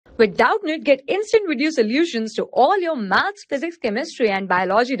With Doubtnut, get instant video solutions to all your maths, physics, chemistry, and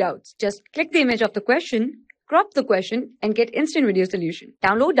biology doubts. Just click the image of the question, crop the question, and get instant video solution.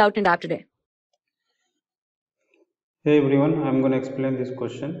 Download Doubtnut app today. Hey everyone, I'm going to explain this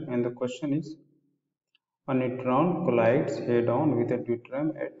question, and the question is: a neutron collides head-on with a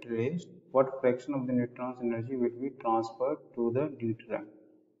deuterium at rest. What fraction of the neutron's energy will be transferred to the deuterium?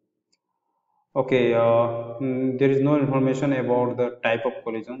 Okay, there is no information about the type of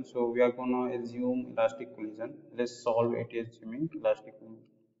collision, so we are going to assume elastic collision. Let's solve it assuming elastic collision.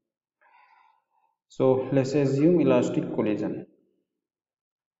 So let's assume elastic collision.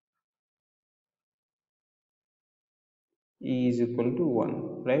 E is equal to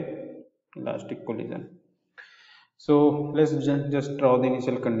 1, right? Elastic collision. So let's just draw the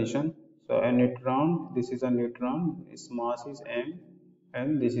initial condition. So a neutron, this is a neutron, its mass is m,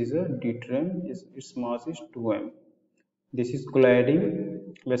 and this is a deuterium, its mass is 2m. This is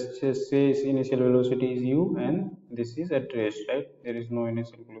colliding. Let's just say its initial velocity is u, and this is at rest, right? There is no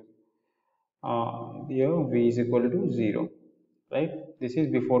initial velocity. Here v is equal to 0, right? This is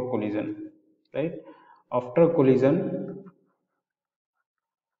before collision, right? After collision,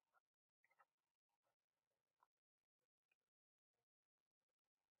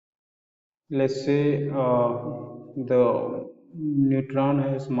 let's say the neutron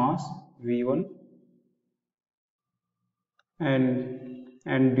has mass v1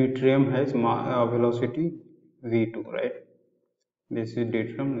 and deuterium has velocity v2, right? This is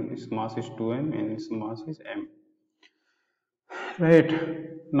deuterium, its mass is 2m and its mass is m, right?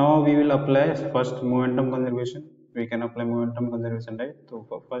 Now we will apply first momentum conservation. We can apply momentum conservation, right?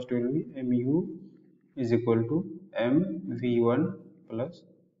 So first will be mu is equal to m v1 plus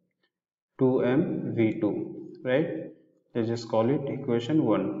 2m v2, right? Let's just call it equation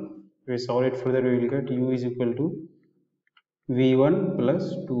 1. We solve it further, we will get u is equal to v1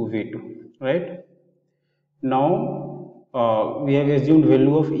 plus 2v2, right? Now we have assumed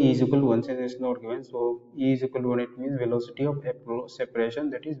value of e is equal to 1 since it's not given. So e is equal to 1, it means velocity of separation,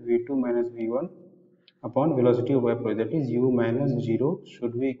 that is v2 minus v1 upon velocity of approach, that is u minus 0,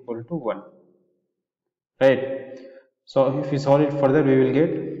 should be equal to 1, right? So if we solve it further, we will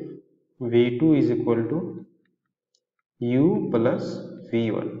get v2 is equal to u plus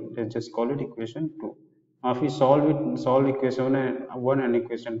v1. Let's just call it equation 2. Now if we solve equation 1 and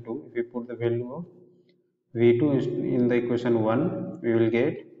equation 2, if we put the value of v2 in the equation 1, we will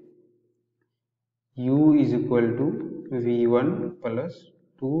get u is equal to v1 plus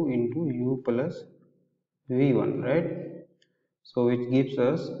 2 into u plus v1, right? So which gives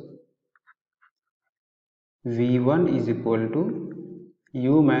us v1 is equal to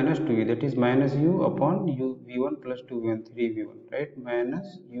u minus 2v, that is minus u upon u v1 plus 2v1, 3v1, right?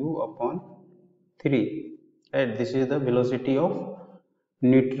 Minus u upon 3, right? This is the velocity of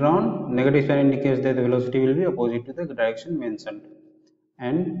neutron. Negative sign indicates that the velocity will be opposite to the direction mentioned,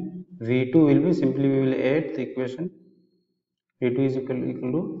 and v2 will be, simply we will add the equation v2 is equal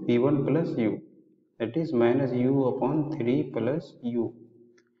to v1 plus u, that is minus u upon 3 plus u,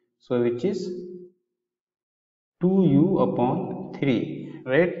 so which is 2u upon 3,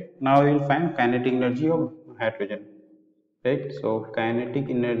 right? Now we will find kinetic energy of hydrogen, right? So kinetic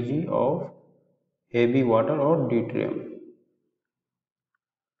energy of heavy water or deuterium,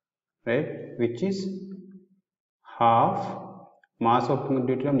 right, which is half mass of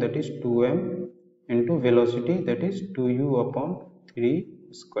deuterium, that is 2m, into velocity, that is 2u upon 3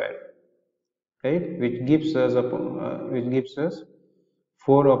 square, right, which gives us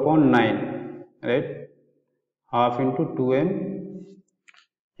 4 upon 9, right? Half into 2m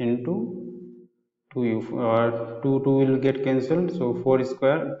into 2u, 2 will get cancelled, so 4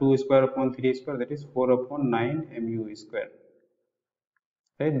 square, 2 square upon 3 square, that is 4 upon 9 mu square,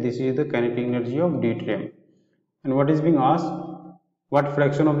 right? This is the kinetic energy of deuterium. And what is being asked, what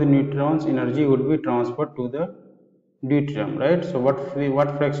fraction of the neutron's energy would be transferred to the deuterium, right? So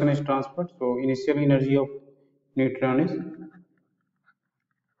what fraction is transferred? So initial energy of neutron is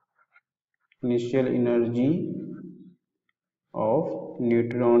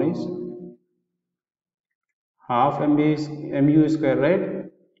half mu square, right?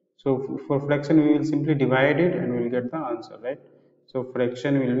 So for fraction we will simply divide it and we will get the answer, right? So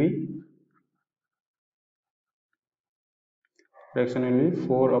fraction will be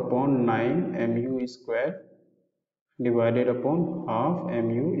 4 upon 9 mu square divided upon half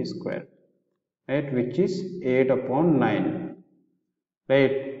mu square, right, which is 8 upon 9,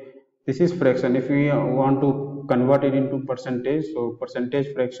 right? This is fraction. If we want to convert it into percentage, so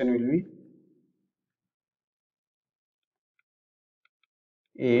percentage fraction will be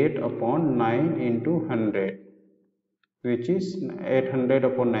 8 upon 9 into 100, which is 800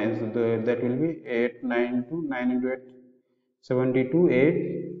 upon 9. So that will be 8, 9 to 9 into 8, 72,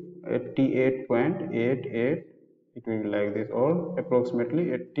 88.88. It will be like this, or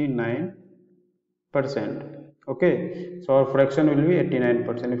approximately 89%. Okay, so our fraction will be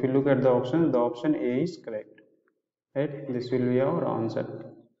 89%. If you look at the option A is correct. Right? This will be our answer.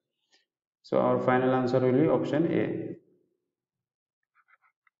 So our final answer will be option A.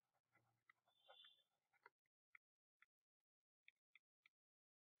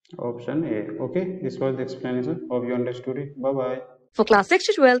 Option A. Okay, this was the explanation. Hope you understood it. Bye bye. For class 6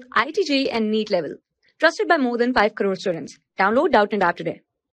 to 12, IIT JEE and NEET level. Trusted by more than 5 crore students. Download Doubtnut app today.